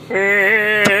How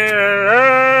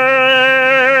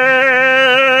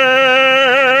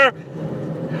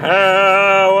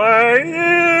are you?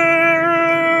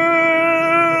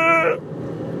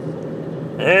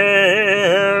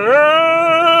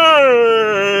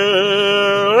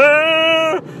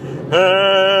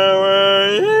 How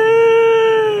are you?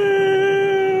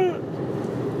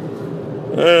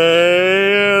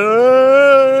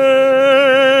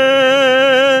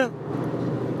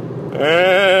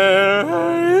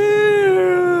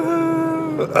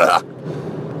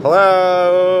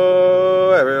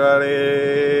 Hello,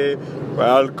 everybody.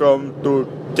 Welcome to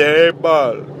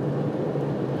Cable.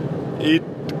 Eat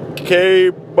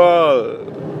cable.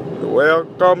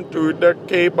 Welcome to the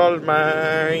cable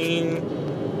mine.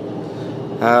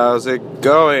 How's it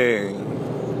going?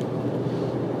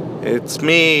 It's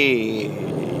me,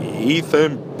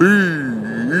 Ethan B.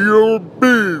 E.O.B.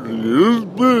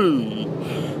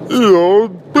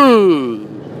 E.O.B.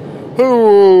 How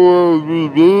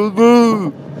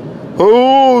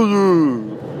are you?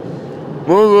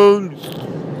 My name's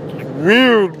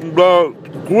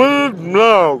Squid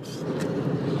Mouth.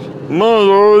 My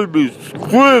name is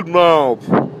Squid Mouth.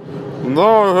 And I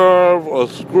have a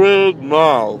squid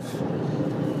mouth.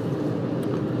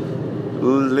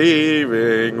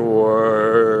 Leaving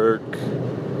work,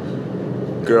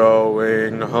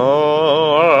 going home,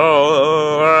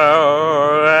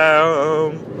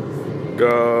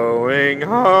 going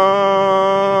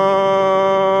home,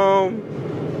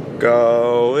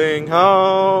 going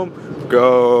home,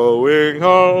 going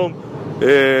home.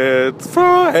 It's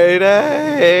Friday.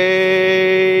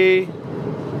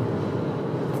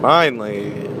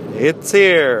 Finally, it's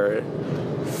here.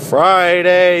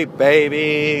 Friday,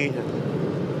 baby.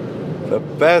 The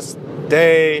best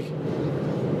day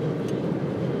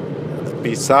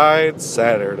besides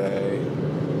Saturday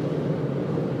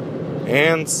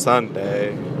and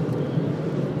Sunday.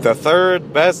 The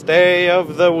third best day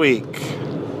of the week.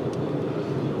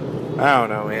 I don't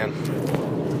know, man.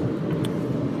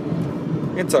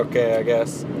 It's okay, I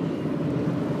guess.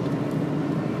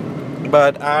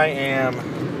 But I am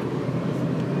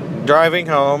driving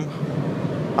home.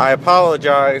 I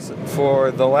apologize for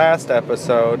the last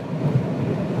episode.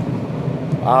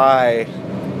 I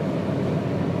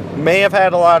may have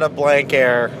had a lot of blank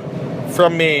air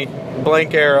from me,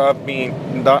 blank air of me,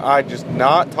 I just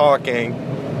not talking,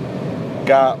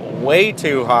 got way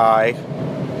too high,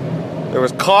 there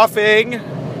was coughing,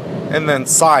 and then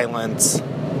silence.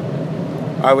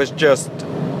 I was just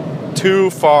too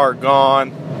far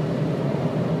gone.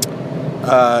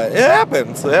 It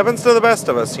happens to the best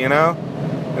of us, you know,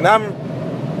 and I'm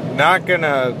not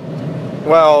gonna.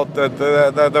 Well, the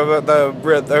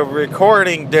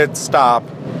recording did stop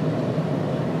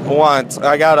once.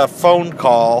 I got a phone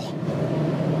call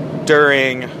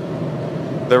during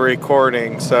the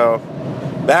recording, so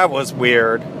that was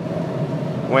weird.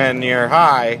 When you're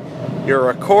high, you're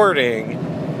recording,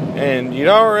 and you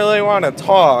don't really want to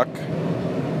talk,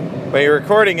 but you're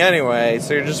recording anyway,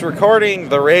 so you're just recording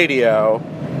the radio,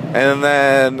 and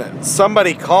then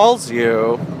somebody calls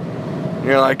you.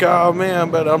 You're like, oh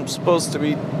man, but I'm supposed to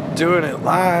be doing it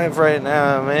live right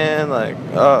now, man. Like,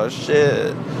 oh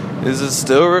shit. Is it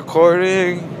still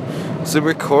recording? Is it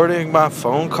recording my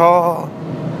phone call?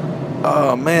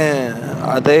 Oh man,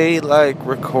 are they like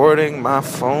recording my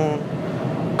phone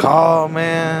call,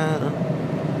 man?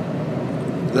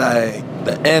 Like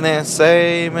the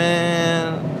NSA,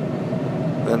 man?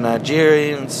 The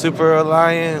Nigerian Super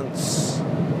Alliance?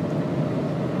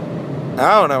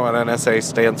 I don't know what NSA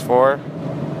stands for.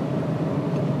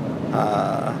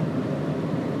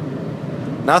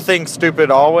 Nothing stupid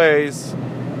always.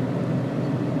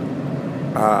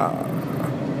 I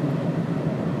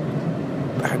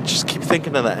just keep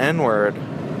thinking of the N-word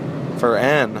for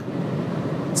N.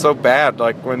 It's so bad.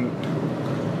 Like when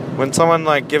someone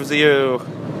like gives you,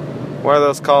 what are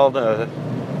those called?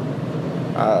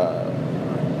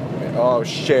 Oh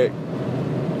shit.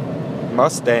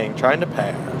 Mustang trying to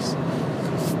pass.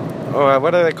 Oh,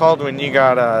 what are they called when you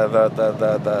got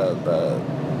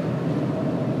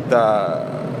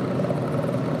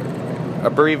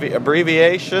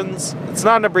abbreviations? It's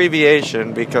not an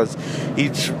abbreviation because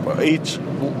each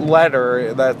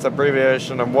letter that's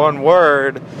abbreviation of one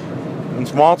word.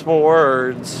 It's multiple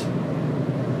words.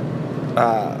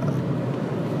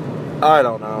 I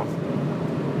don't know.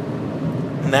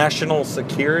 National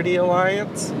Security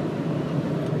Alliance?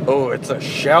 Oh, it's a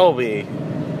Shelby.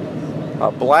 A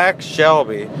black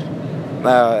Shelby.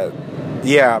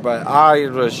 Yeah, but I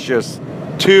was just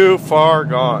too far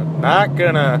gone.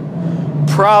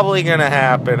 Probably gonna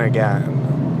happen again.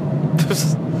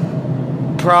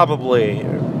 Probably.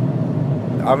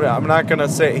 I'm not gonna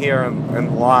sit here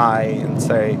and lie and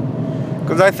say,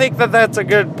 because I think that that's a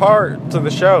good part to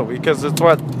the show, because it's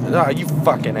what, you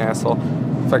fucking asshole,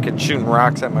 fucking shooting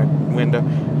rocks at my window.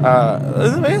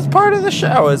 It's part of the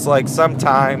show. Is like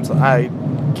sometimes I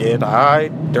get high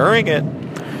during it,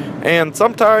 and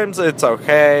sometimes it's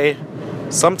okay.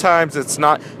 Sometimes it's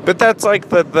not, but that's like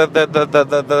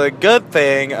the good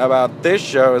thing about this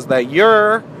show is that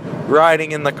you're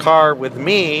riding in the car with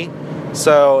me.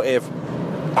 So if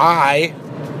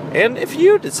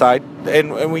you decide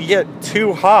and we get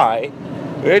too high,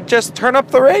 we just turn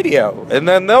up the radio, and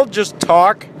then they'll just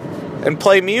talk and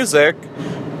play music.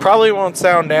 Probably won't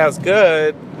sound as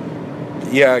good,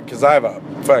 yeah, because I have a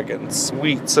fucking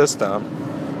sweet system.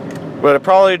 But it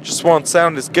probably just won't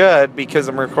sound as good because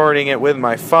I'm recording it with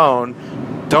my phone.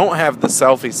 Don't have the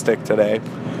selfie stick today.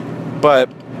 But,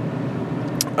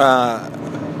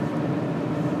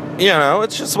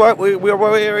 it's just what we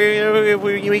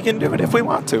can do it if we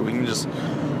want to. We can just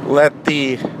let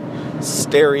the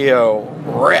stereo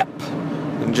rip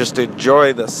and just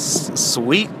enjoy the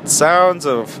sweet sounds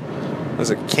of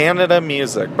Canada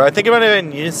music. But I think it might have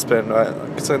been Uspin. I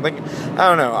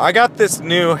don't know. I got this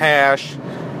new hash.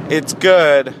 It's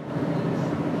good,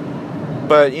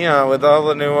 but with all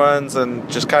the new ones, and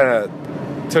just kind of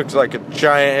took like a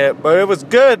giant hit. But it was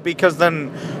good because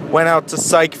then went out to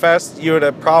Psych Fest. You would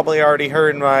have probably already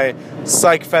heard my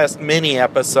Psych Fest mini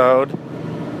episode,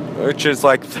 which is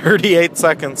like 38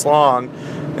 seconds long.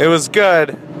 It was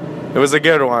good. It was a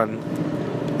good one.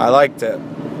 I liked it.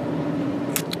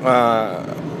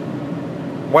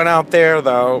 Went out there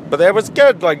though, but it was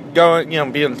good. Like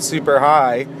going, being super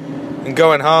high. And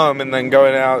going home and then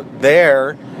going out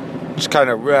there, just kind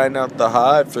of riding out the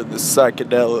high for the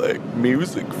psychedelic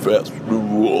music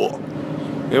festival.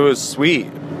 It was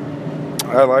sweet.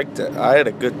 I liked it. I had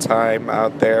a good time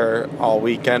out there all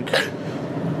weekend.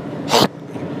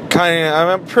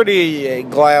 I'm pretty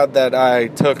glad that I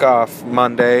took off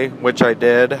Monday, which I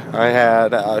did. I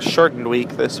had a shortened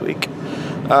week this week.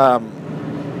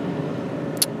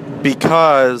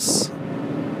 Because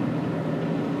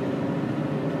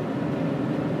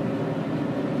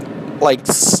like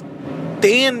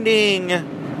standing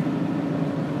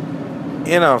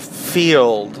in a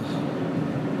field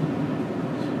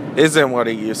isn't what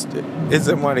it used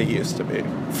to be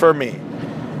for me.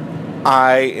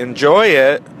 I enjoy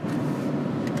it.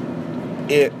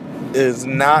 It is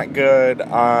not good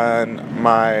on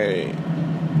my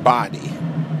body.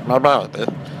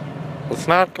 It's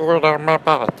not good on my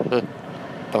body. It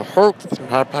hurts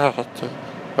my body.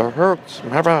 It hurts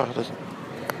my body.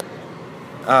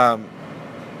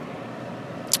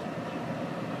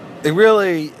 It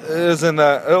really isn't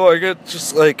that.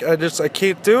 I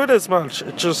can't do it as much.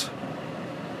 It just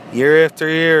year after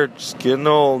year, just getting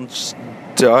old, just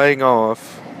dying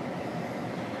off.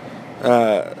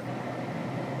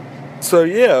 So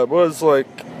yeah, it was like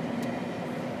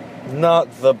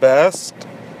not the best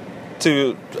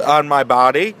on my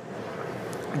body,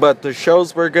 but the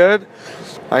shows were good.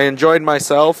 I enjoyed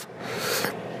myself.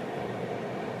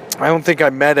 I don't think I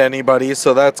met anybody,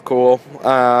 so that's cool.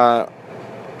 Yeah,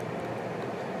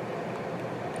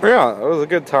 it was a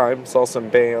good time. Saw some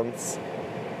bands.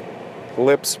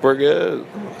 Lips were good,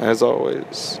 as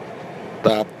always.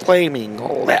 The Flaming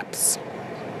Lips.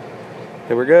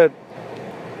 They were good.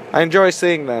 I enjoy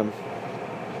seeing them.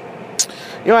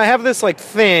 I have this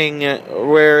thing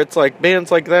where it's like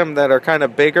bands like them that are kind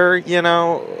of bigger,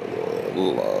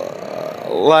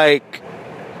 like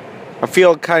I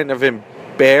feel kind of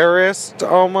embarrassed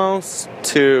almost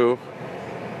to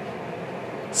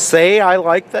say I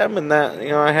like them and that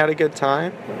I had a good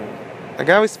time. I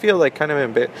always feel like kind of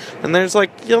embarrassed. And there's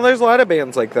there's a lot of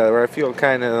bands like that where I feel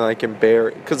kind of like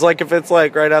embarrassed, because if it's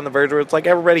like right on the verge where it's like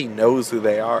everybody knows who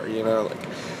they are, if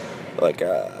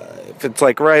it's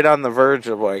like right on the verge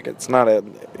of it's not a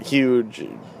huge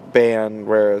band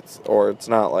where it's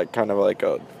not like kind of like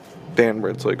a band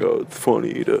where it's like, oh, it's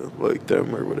funny to like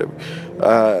them or whatever.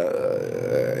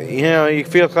 You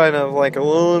feel kind of like a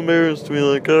little embarrassed to be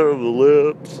like, oh, the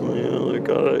Lips,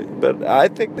 but I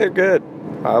think they're good.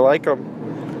 I like them.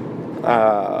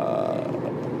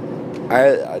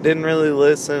 I didn't really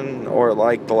listen or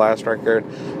like the last record.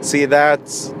 See,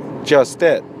 that's just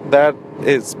it. That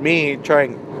is me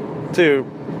trying to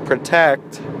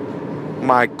protect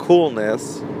my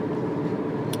coolness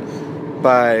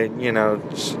by,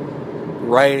 just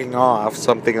writing off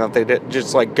something that they did,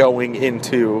 just like going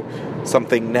into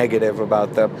something negative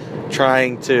about them,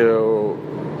 trying to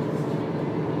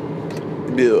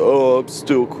be, oh, I'm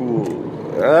still cool.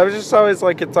 I was just always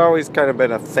like, it's always kind of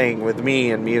been a thing with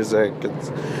me and music.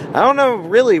 I don't know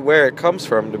really where it comes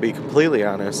from, to be completely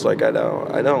honest. Like, I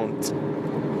don't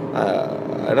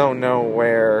know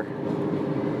where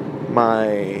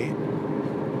my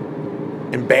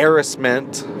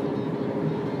embarrassment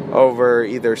over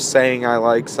either saying I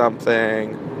like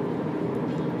something,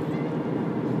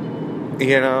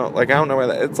 you know, like, I don't know where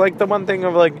that, it's like the one thing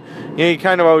of, like, you know, you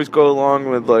kind of always go along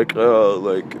with, like,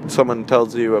 like, someone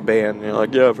tells you a band, and you're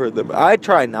like, yeah, I've heard them. I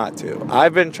try not to.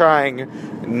 I've been trying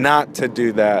not to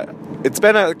do that. It's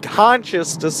been a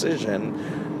conscious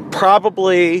decision,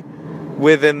 probably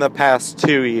within the past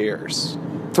 2 years.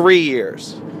 3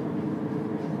 years.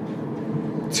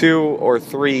 2 or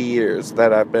 3 years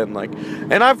that I've been like,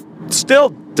 and I've still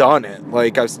done it.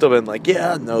 Like, I've still been like,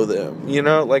 yeah, I know them, you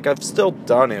know, like, I've still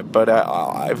done it, but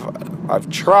I've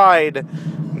tried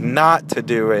not to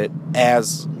do it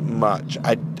as much.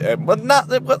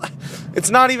 It's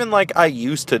not even like I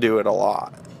used to do it a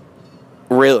lot,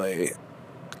 really.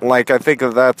 Like, I think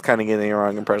that's kind of getting the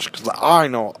wrong impression, because I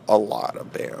know a lot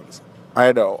of bands.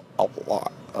 I know a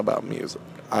lot about music.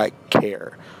 I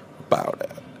care about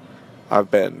it. I've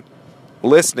been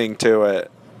listening to it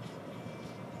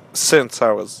since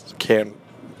I can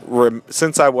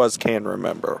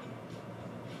remember.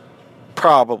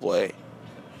 Probably.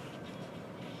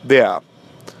 Yeah.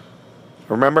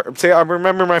 I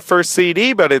remember my first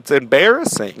CD, but it's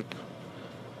embarrassing.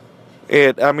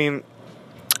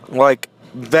 Like,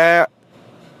 that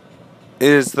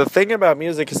is the thing about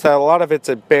music, is that a lot of it's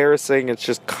embarrassing. It's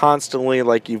just constantly,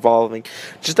 like, evolving.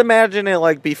 Just imagine it,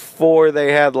 like, before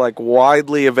they had, like,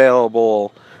 widely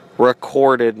available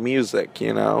recorded music,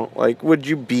 you know? Like, would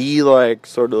you be, like,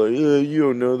 sort of like, you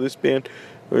don't know this band?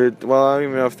 Or, well, I don't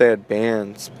even know if they had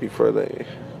bands before they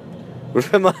would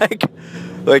have been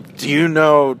like, do you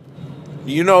know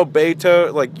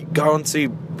Beethoven? Like, you go and see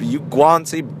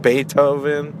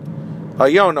Beethoven? Oh,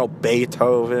 you don't know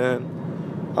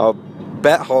Beethoven? Oh,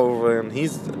 Beethoven.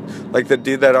 He's like the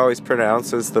dude that always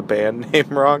pronounces the band name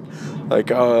wrong. Like,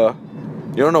 you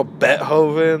don't know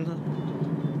Beethoven?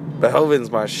 Beethoven's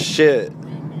my shit.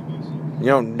 You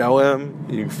don't know him?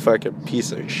 You fucking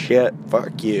piece of shit.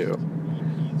 Fuck you.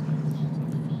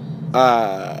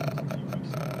 I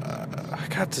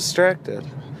got distracted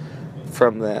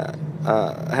from that.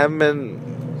 I haven't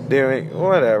been doing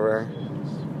whatever.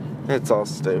 It's all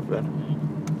stupid.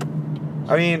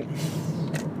 I mean,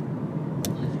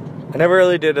 I never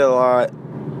really did it a lot.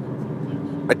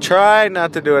 I try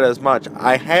not to do it as much.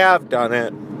 I have done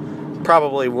it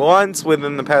probably once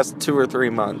within the past 2 or 3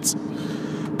 months.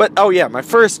 But, oh yeah, my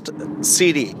first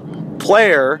CD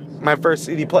player, I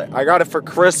got it for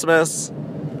Christmas.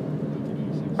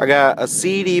 I got a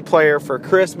CD player for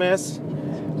Christmas,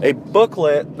 a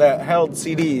booklet that held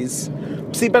CDs.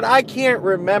 See, but I can't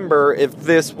remember if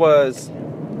this was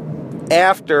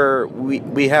after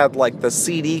we had, like, the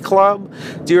CD club.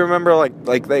 Do you remember,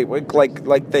 like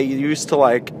they used to,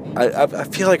 like, I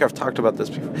feel like I've talked about this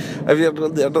before.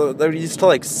 They used to,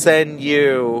 like, send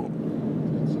you,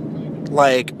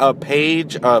 like, a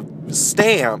page of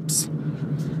stamps,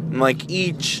 and, like,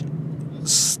 each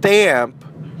stamp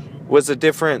was a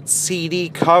different CD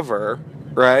cover,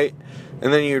 right?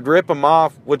 And then you'd rip them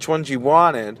off, which ones you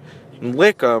wanted, and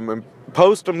lick them, and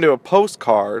post them to a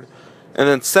postcard, and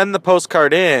then send the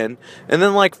postcard in, and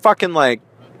then, like, fucking, like,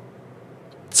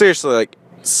 seriously, like,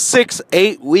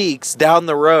 6-8 weeks down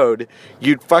the road,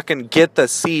 you'd fucking get the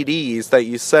CDs that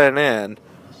you sent in,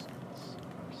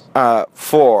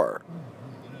 for.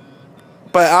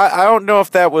 But I don't know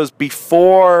if that was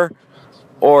before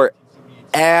or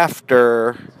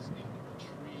after.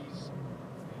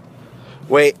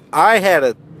 Wait, I had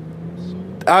a...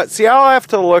 see, I'll have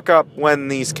to look up when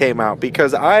these came out,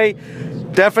 because I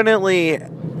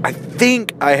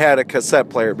think I had a cassette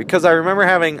player, because I remember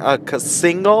having a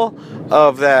single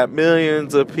of that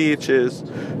Millions of Peaches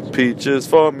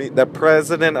for Me. The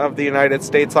President of the United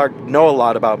States. I know a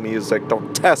lot about music,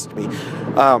 don't test me.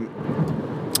 I'm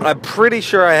pretty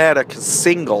sure I had a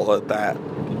single of that.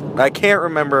 I can't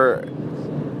remember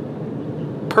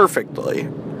perfectly.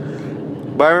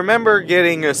 But I remember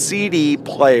getting a CD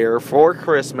player for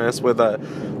Christmas with a,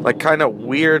 like, kind of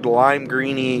weird lime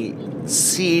greeny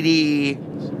CD,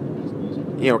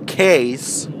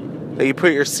 case that you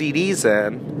put your CDs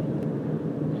in.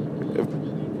 It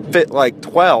fit like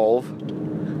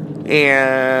 12.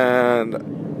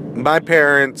 And my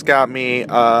parents got me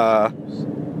a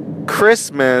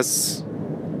Christmas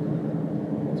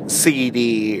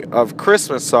CD of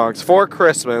Christmas songs for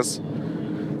Christmas.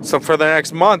 So for the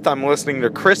next month, I'm listening to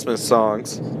Christmas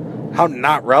songs. How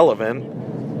not relevant.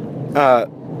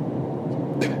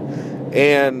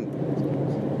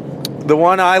 And the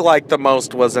one I liked the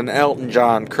most was an Elton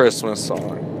John Christmas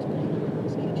song.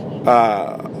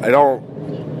 I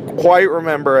don't quite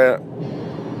remember it.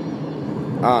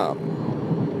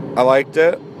 I liked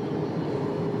it.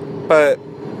 But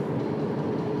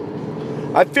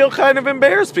I feel kind of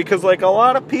embarrassed because, like, a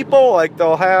lot of people, like,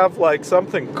 they'll have, like,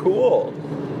 something cool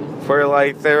for,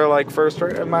 like, their, like, first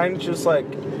rate. And mine's just, like,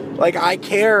 I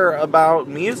care about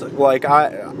music. Like,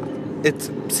 it's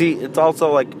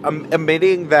also, like,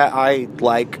 admitting that I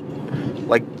like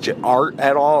art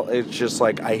at all. It's just,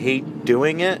 like, I hate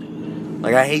doing it.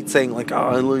 Like, I hate saying, like, oh,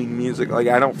 I like music. Like,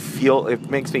 I don't feel, it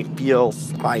makes me feel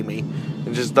slimy.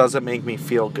 It just doesn't make me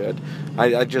feel good.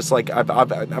 I just, like, I've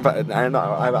kind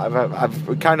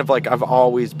of, like, I've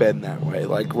always been that way.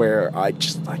 Like, where I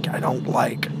just, like, I don't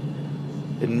like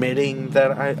admitting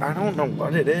that I don't know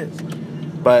what it is.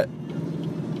 But,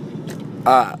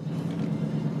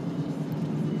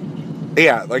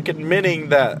 yeah, like, admitting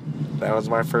that was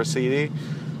my first CD.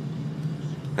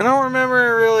 I don't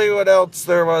remember really what else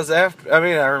there was after. I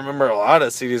mean, I remember a lot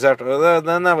of CDs after.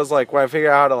 Then that was, like, when I figured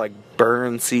out how to, like,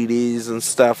 burn CDs and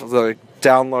stuff. Like,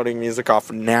 downloading music off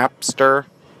Napster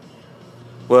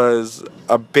was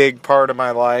a big part of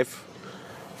my life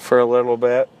for a little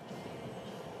bit.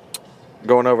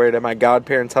 Going over to my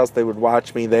godparents' house, they would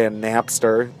watch me. They had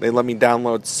Napster. They let me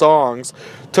download songs.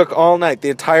 Took all night, the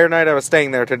entire night I was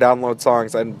staying there to download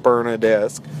songs and burn a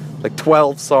disc. Like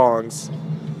 12 songs.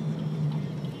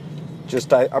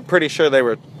 Just, I'm pretty sure they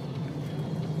were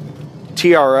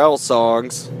TRL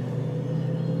songs.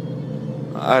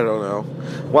 I don't know.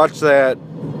 Watched an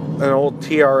old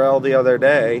TRL the other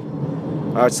day.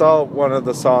 I saw one of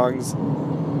the songs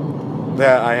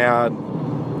that I had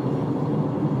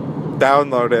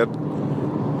downloaded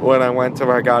when I went to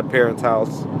my godparents'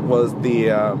 house was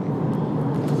the I'm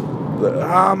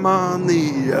on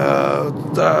the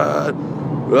outside,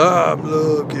 I'm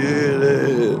looking at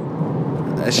it.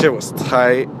 That shit was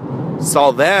tight.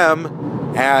 Saw them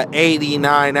at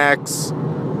 89X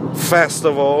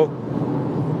Festival.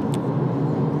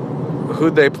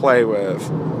 Who'd they play with?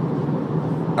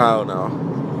 I don't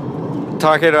know.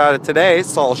 Talking about it today,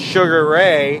 saw Sugar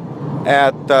Ray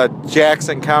at the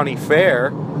Jackson County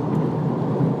Fair.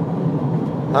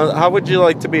 How would you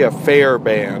like to be a fair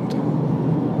band?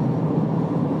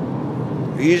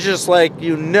 You just, like,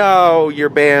 you know your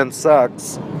band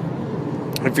sucks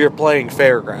if you're playing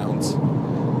fairgrounds.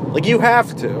 Like, you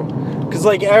have to. Because,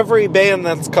 like, every band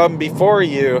that's come before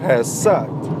you has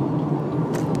sucked.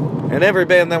 And every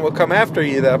band that will come after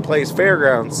you that plays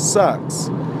fairgrounds sucks.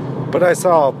 But I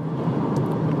saw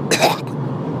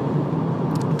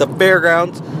the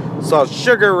fairgrounds, saw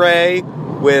Sugar Ray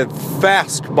with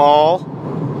Fastball.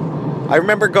 I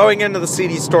remember going into the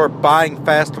CD store buying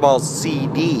Fastball's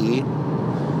CD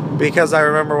because I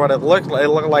remember what it looked like. It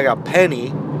looked like a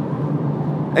penny.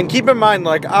 And keep in mind,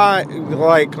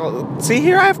 see,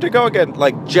 here I have to go again,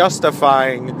 like,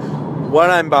 justifying what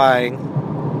I'm buying.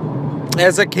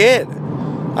 As a kid,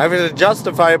 I have to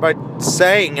justify it by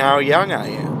saying how young I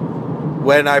am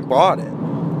when I bought it.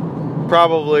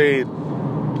 Probably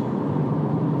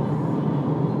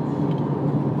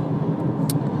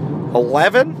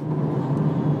 11?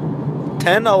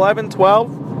 10, 11,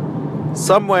 12?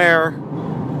 Somewhere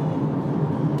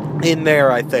in there,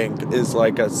 I think, is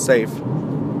like a safe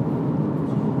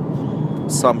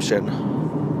assumption.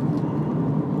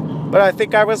 But I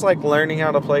think I was, like, learning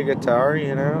how to play guitar,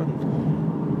 you know?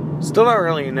 Still don't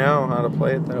really know how to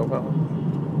play it that well.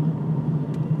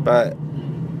 But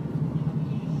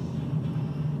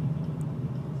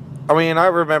I mean, I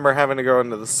remember having to go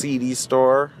into the CD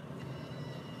store.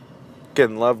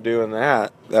 Fucking love doing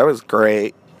that. That was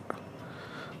great.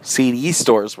 CD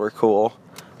stores were cool.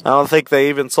 I don't think they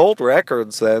even sold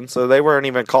records then, so they weren't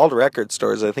even called record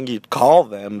stores. I think you'd call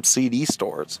them CD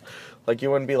stores. Like,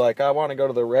 you wouldn't be like, I want to go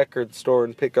to the record store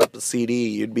and pick up a CD.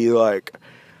 You'd be like,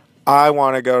 I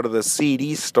want to go to the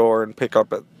CD store and pick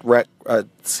up a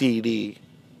CD.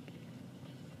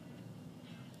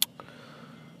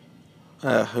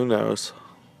 Who knows?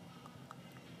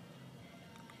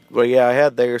 But yeah, I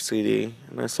had their CD,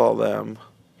 and I saw them.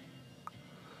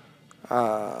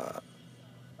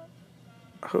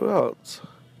 Who else?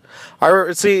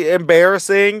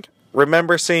 Embarrassing.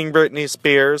 Remember seeing Britney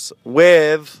Spears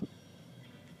with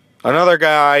another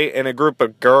guy and a group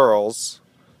of girls.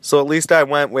 So at least I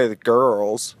went with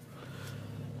girls.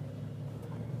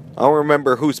 I don't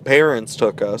remember whose parents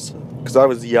took us, because I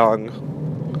was young.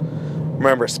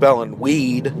 Remember smelling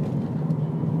weed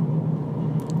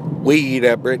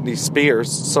at Britney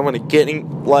Spears. Somebody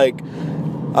getting, like,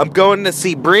 I'm going to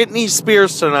see Britney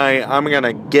Spears tonight. I'm going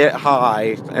to get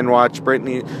high and watch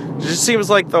Britney. It just seems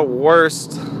like the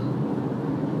worst.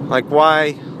 Like,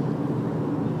 why?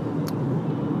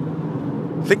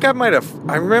 I think I might have.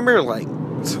 I remember, like,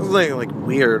 something like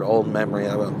weird old memory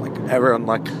of it. Like, everyone,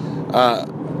 like,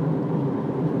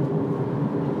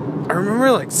 I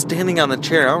remember, like, standing on the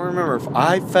chair. I don't remember if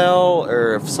I fell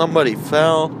or if somebody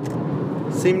fell.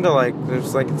 It seemed to, like,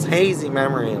 there's, like, this hazy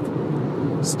memory of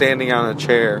standing on a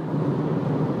chair.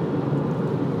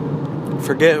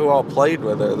 Forget who all played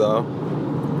with her, though.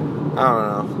 I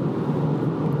don't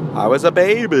know. I was a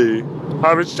baby.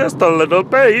 I was just a little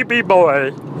baby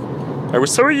boy. I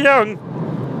was so young.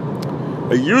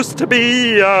 I used to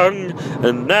be young,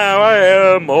 and now I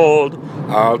am old.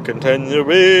 I'll continue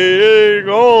being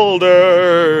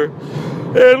older.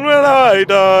 And when I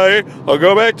die, I'll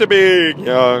go back to being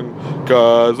young,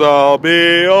 'cause I'll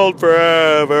be old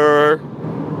forever.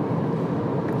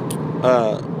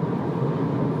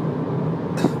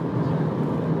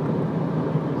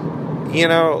 You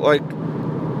know, like,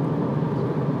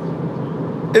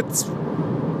 it's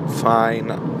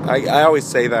fine. I always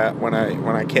say that when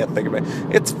I can't think of it.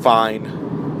 It's fine.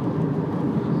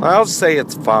 I'll say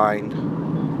it's fine.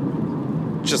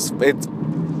 Just, it's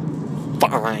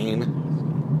fine.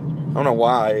 I don't know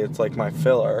why. It's like my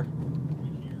filler.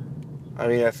 I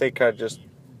mean, I think I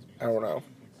don't know.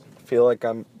 Feel like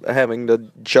I'm having to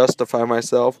justify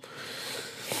myself,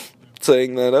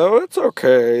 saying that, oh, it's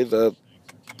okay that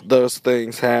those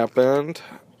things happened.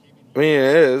 I mean,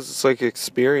 it is. It's like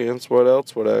experience. What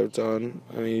else would I have done?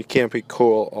 I mean, you can't be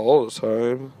cool all the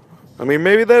time. I mean,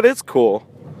 maybe that is cool.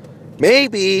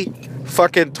 Maybe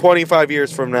fucking 25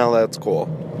 years from now, that's cool.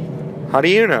 How do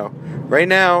you know? Right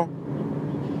now,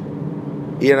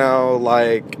 you know,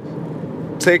 like,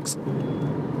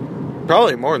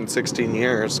 probably more than 16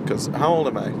 years, because how old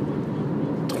am I?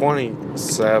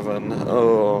 27.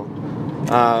 Oh.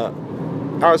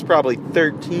 I was probably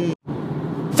 13.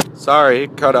 Sorry,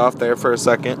 cut off there for a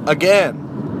second.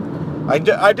 Again, I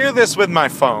do this with my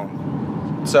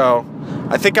phone. So,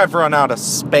 I think I've run out of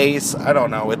space. I don't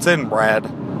know. It's in red.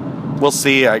 We'll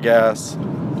see, I guess.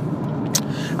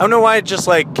 I don't know why I just,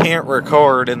 like, can't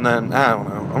record and then, I don't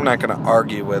know. I'm not going to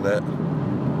argue with it.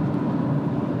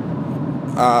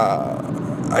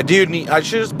 I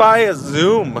should just buy a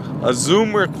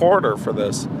Zoom recorder for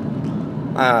this.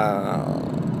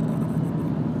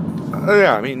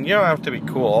 Yeah, I mean, you don't have to be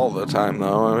cool all the time,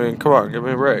 though. I mean, come on, give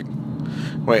me a break.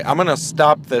 Wait, I'm gonna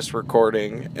stop this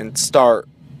recording and start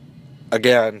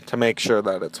again to make sure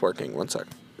that it's working. 1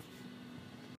 second.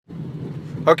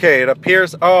 Okay, it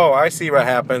appears... Oh, I see what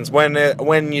happens.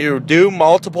 When you do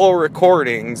multiple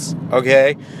recordings,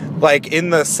 okay, like in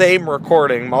the same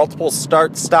recording, multiple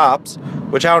start-stops,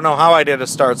 which I don't know how I did a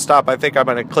start-stop. I think I'm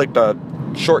gonna click the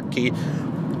short key.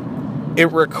 It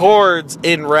records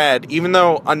in red, even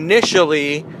though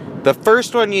initially, the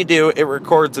first one you do, it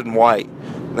records in white.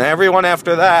 And every one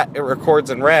after that, it records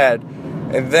in red.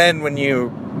 And then when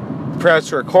you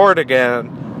press record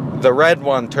again, the red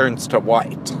one turns to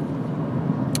white.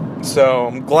 So,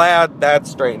 I'm glad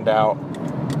that's straightened out.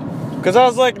 Because I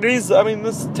was like, this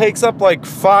takes up like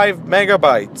 5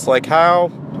 megabytes. Like, how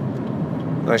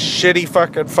a shitty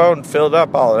fucking phone filled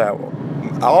up all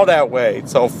that way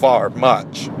so far,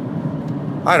 much.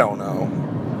 I don't know.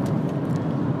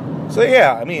 So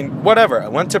yeah, I mean, whatever. I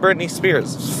went to Britney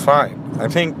Spears. It's fine. I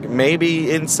think maybe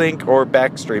NSYNC or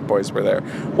Backstreet Boys were there.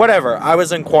 Whatever. I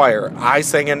was in choir. I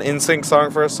sang an NSYNC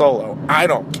song for a solo. I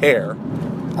don't care.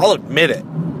 I'll admit it.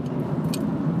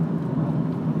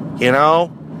 You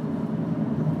know?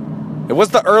 It was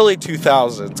the early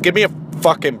 2000s. Give me a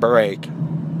fucking break.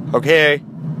 Okay?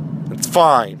 It's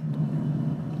fine.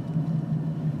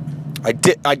 I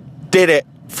did it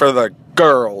for the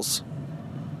girls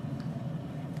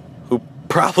who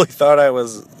probably thought I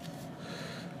was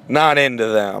not into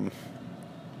them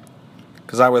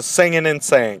because I was singing in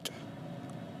sync.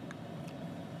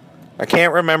 I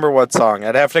can't remember what song.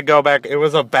 I'd have to go back. It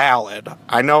was a ballad.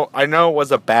 I know it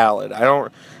was a ballad. I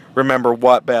don't remember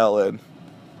what ballad.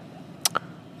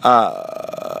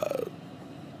 I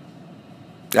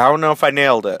don't know if I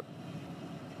nailed it.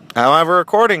 I don't have a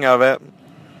recording of it.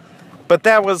 But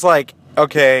that was like,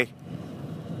 okay,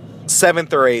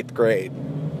 7th or 8th grade.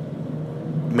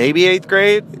 Maybe 8th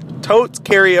grade? Totes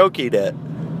karaoke'd it.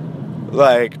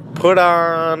 Like, put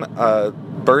on a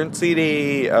burnt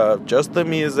CD of just the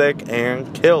music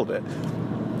and killed it.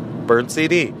 Burnt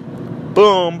CD.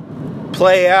 Boom.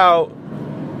 Play out,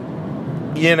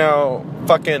 you know,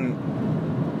 fucking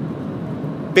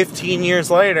 15 years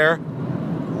later,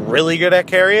 really good at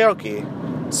karaoke.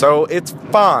 So it's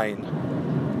fine.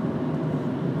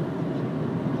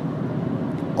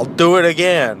 I'll do it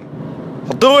again.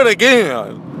 I'll do it again.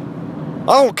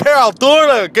 I don't care, I'll do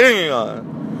it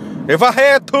again. If I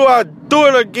had to, I'd do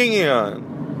it again.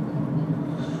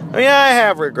 I mean, I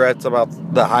have regrets about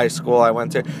the high school I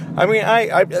went to. I mean,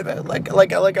 I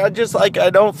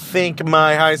don't think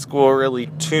my high school really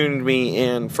tuned me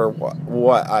in for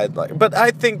what I'd like. But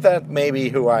I think that maybe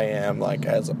who I am, like,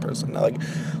 as a person. Like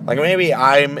maybe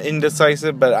I'm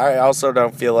indecisive, but I also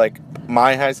don't feel like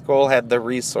my high school had the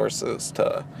resources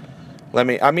to let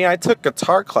me. I mean, I took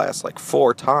guitar class like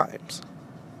 4 times.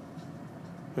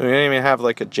 We didn't even have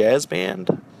like a jazz band.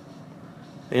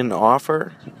 They didn't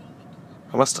offer.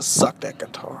 I must have sucked at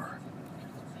guitar.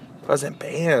 I was in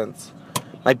bands.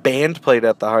 My band played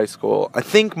at the high school, I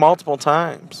think multiple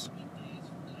times.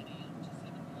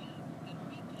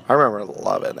 I remember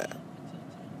loving it.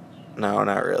 No,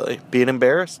 not really. Being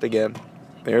embarrassed again.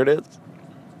 There it is.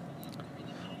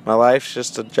 My life's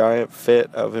just a giant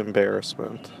fit of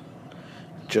embarrassment.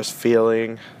 Just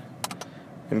feeling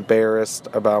embarrassed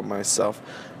about myself.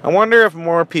 I wonder if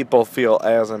more people feel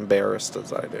as embarrassed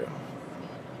as I do.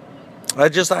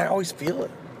 I always feel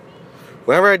it.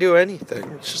 Whenever I do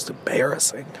anything, it's just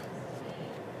embarrassing.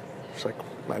 It's like,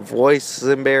 my voice is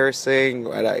embarrassing.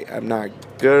 I'm not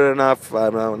good enough.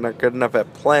 I'm not good enough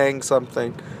at playing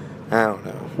something. I don't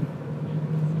know.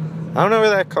 I don't know where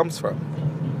that comes from.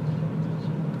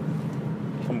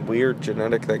 Some weird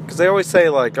genetic thing. Because they always say,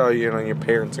 like, oh, you know, your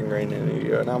parents ingrained it into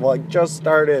you. And I've, like, just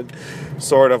started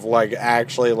sort of, like,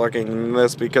 actually looking into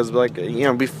this. Because, like, you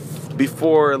know,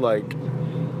 before, like,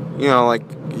 you know, like,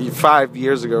 5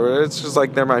 years ago, it's just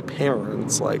like they're my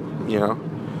parents, like, you know.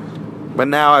 But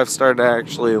now I've started to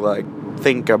actually, like,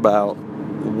 think about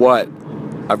what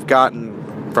I've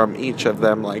gotten from each of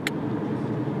them, like,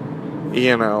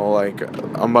 you know, like,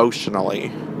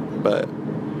 emotionally. But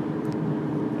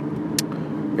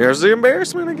here's the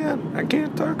embarrassment again. I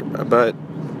can't talk about it, but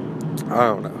I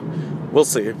don't know. We'll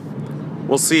see.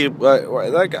 We'll see.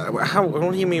 Like,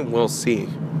 what do you mean we'll see?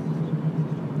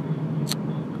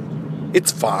 It's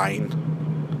fine.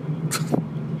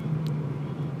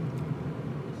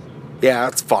 Yeah,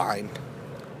 it's fine.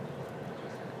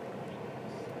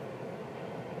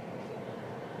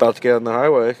 About to get on the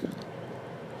highway.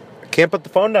 I can't put the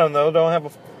phone down, though. Don't have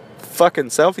a fucking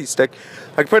selfie stick.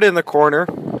 I can put it in the corner.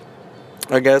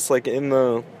 I guess, like, in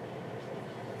the,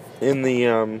 what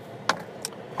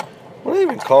do they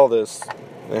even call this?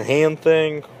 The hand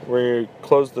thing where you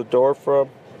close the door from?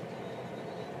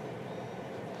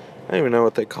 I don't even know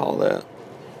what they call that.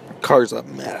 Car's a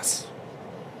mess.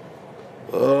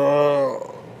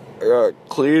 Oh, I gotta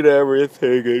clean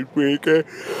everything and make it.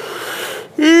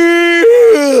 I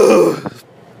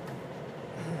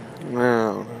don't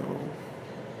know.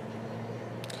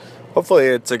 Hopefully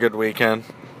it's a good weekend.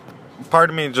 Part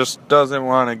of me just doesn't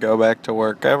want to go back to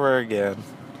work ever again.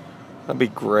 That'd be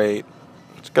great.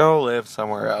 Let's go live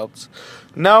somewhere else.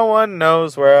 No one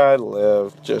knows where I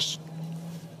live. Just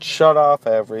shut off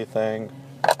everything.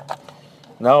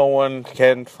 No one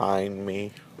can find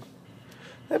me.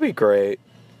 That'd be great.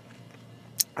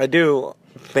 I do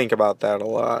think about that a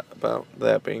lot, about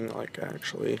that being, like,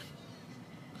 actually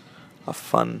a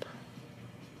fun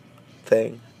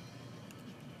thing.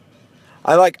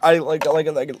 If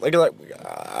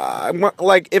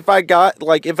I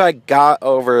got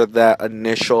over that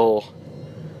initial,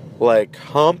 like,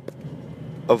 hump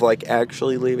of, like,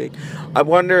 actually leaving, I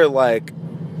wonder, like,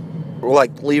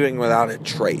 leaving without a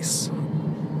trace.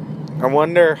 I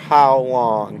wonder how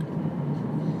long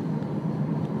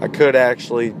I could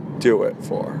actually do it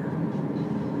for.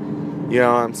 You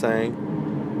know what I'm saying?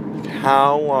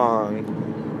 How long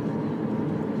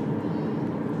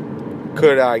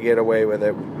could I get away with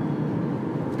it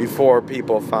before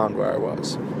people found where I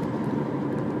was?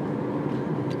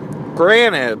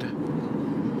 Granted,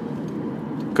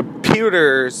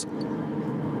 computers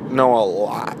know a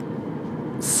lot.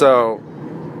 So,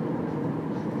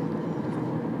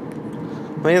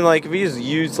 I mean, like, if you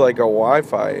use, like, a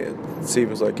Wi-Fi, it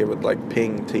seems like it would, like,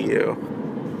 ping to you.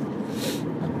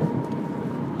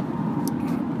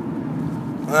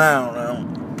 I don't know.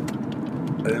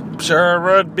 It sure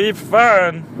would be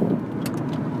fun.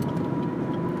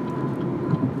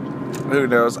 Who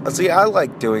knows? See, I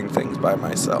like doing things by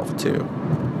myself, too.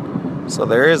 So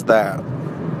there is that.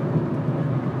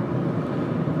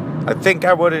 I think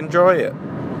I would enjoy it.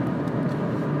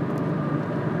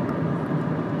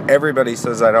 Everybody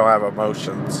says I don't have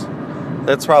emotions.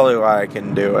 That's probably why I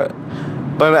can do it.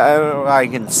 But I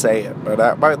can say it. But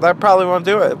that probably won't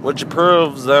do it. Which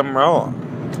proves them wrong.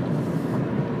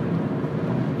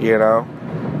 You know?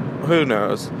 Who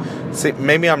knows? See,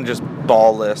 maybe I'm just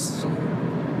ballless.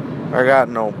 I got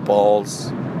no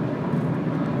balls.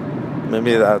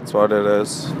 Maybe that's what it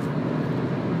is.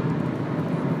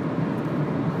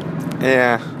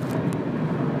 Yeah.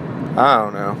 I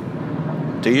don't know.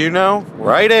 Do you know?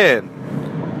 Write in.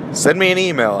 Send me an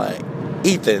email at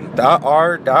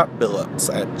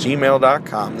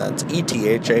ethan.r.billups@gmail.com. That's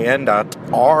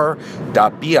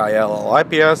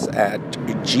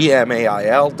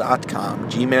ethan.r.billups@gmail.com.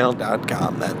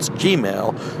 Gmail.com. That's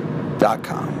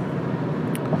gmail.com.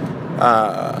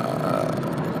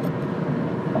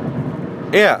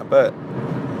 Yeah, but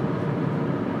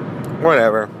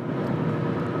whatever.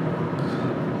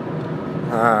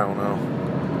 I don't know.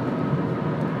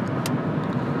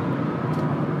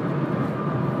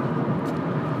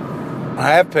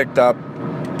 I have picked up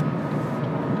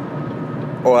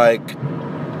like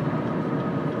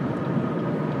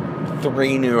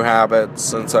 3 new habits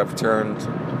since I've turned.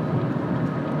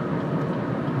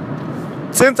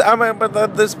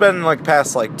 But this has been like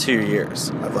past like 2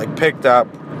 years. I've like picked up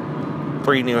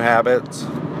 3 new habits.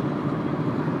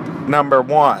 Number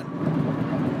 1,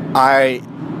 I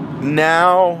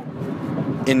now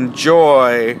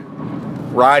enjoy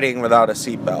riding without a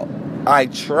seatbelt. I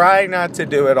try not to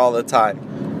do it all the time.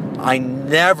 I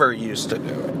never used to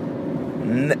do it.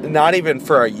 Not even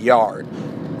for a yard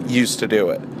used to do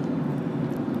it.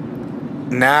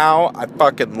 Now I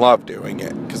fucking love doing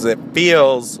it because it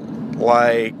feels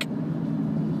like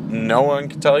no one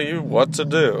can tell you what to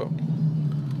do.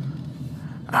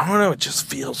 I don't know, it just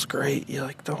feels great. You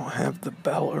like don't have the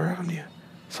bell around you.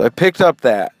 So I picked up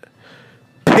that.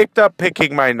 Picked up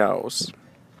picking my nose.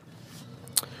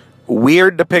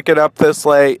 Weird to pick it up this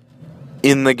late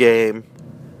in the game,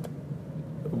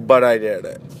 but I did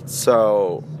it.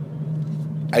 So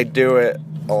I do it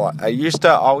a lot. I used to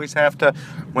always have to,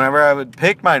 whenever I would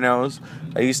pick my nose,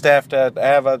 I used to have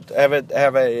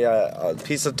a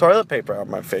piece of toilet paper on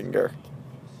my finger.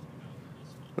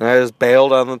 And I just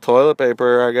bailed on the toilet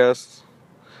paper, I guess.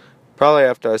 Probably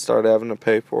after I started having to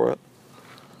pay for it.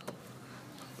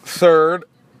 Third,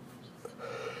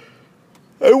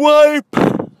 I wipe.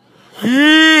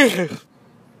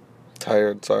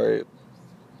 Tired, sorry.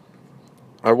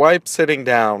 I wipe sitting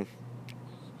down.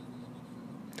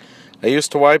 I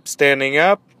used to wipe standing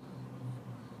up.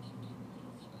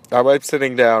 I wipe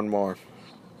sitting down more.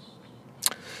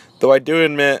 Though I do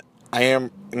admit I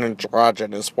am an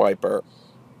androgynous wiper.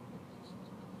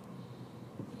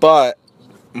 But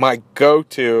my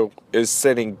go-to is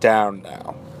sitting down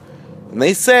now. And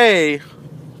they say,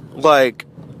 like,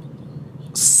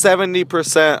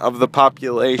 70% of the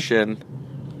population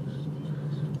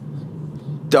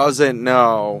doesn't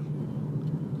know.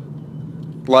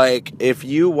 Like, if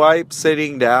you wipe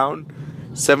sitting down,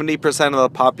 70% of the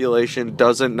population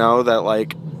doesn't know that,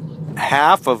 like,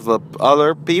 half of the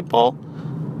other people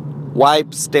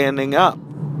wipe standing up.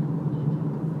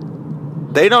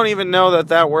 They don't even know that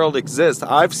that world exists.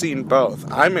 I've seen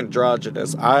both. I'm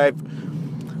androgynous. I've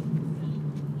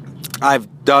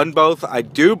done both. I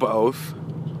do both.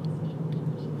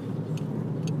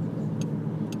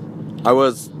 I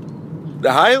was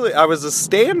a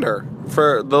stander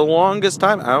for the longest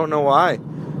time. I don't know why.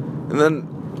 And then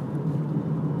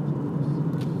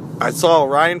I saw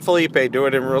Ryan Felipe do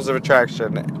it in Rules of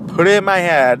Attraction. Put it in my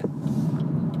head.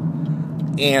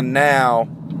 And now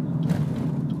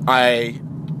I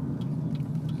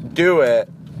do it.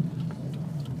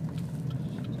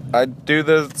 I do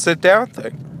the sit down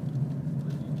thing.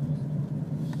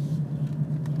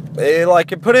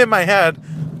 It put it in my head.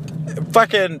 It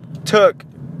fucking took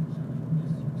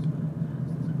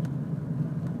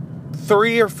 4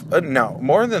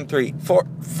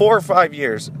 or 5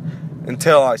 years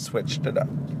until I switched it up.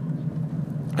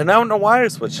 And I don't know why I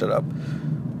switched it up.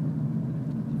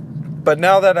 But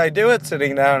now that I do it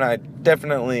sitting down, I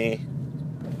definitely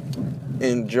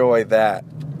enjoy that.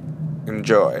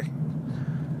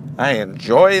 I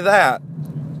enjoy that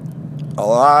a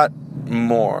lot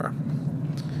more.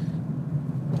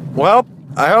 Well,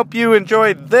 I hope you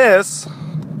enjoyed this.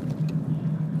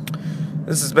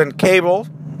 This has been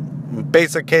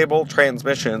basic cable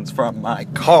transmissions from my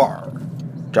car.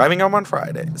 Driving home on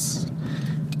Fridays.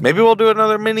 Maybe we'll do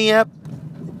another mini ep.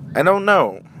 I don't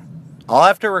know. I'll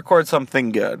have to record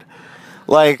something good.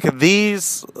 Like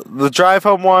the drive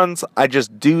home ones, I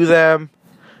just do them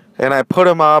and I put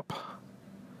them up.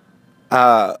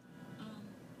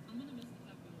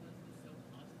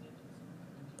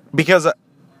 Because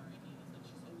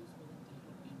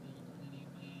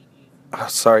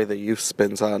sorry, the youth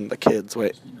spins on the kids.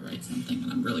 Wait. Write something,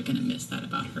 and I'm really gonna miss that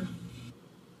about her.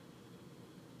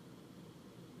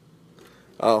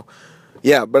 Oh,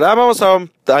 yeah, but I'm almost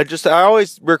home. I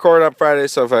always record on Friday,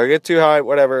 so if I get too high,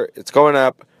 whatever, it's going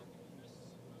up.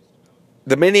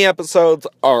 The mini episodes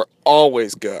are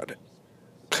always good,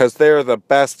 because they're the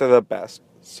best of the best.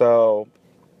 So,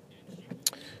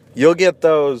 you'll get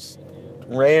those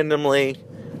randomly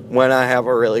when I have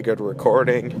a really good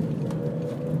recording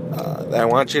that I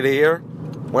want you to hear.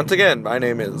 Once again, my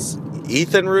name is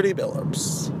Ethan Rudy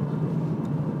Billups,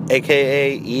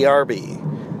 aka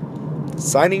ERB.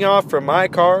 Signing off from my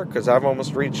car because I've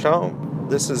almost reached home.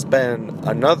 This has been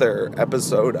another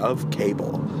episode of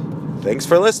Cable. Thanks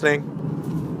for listening.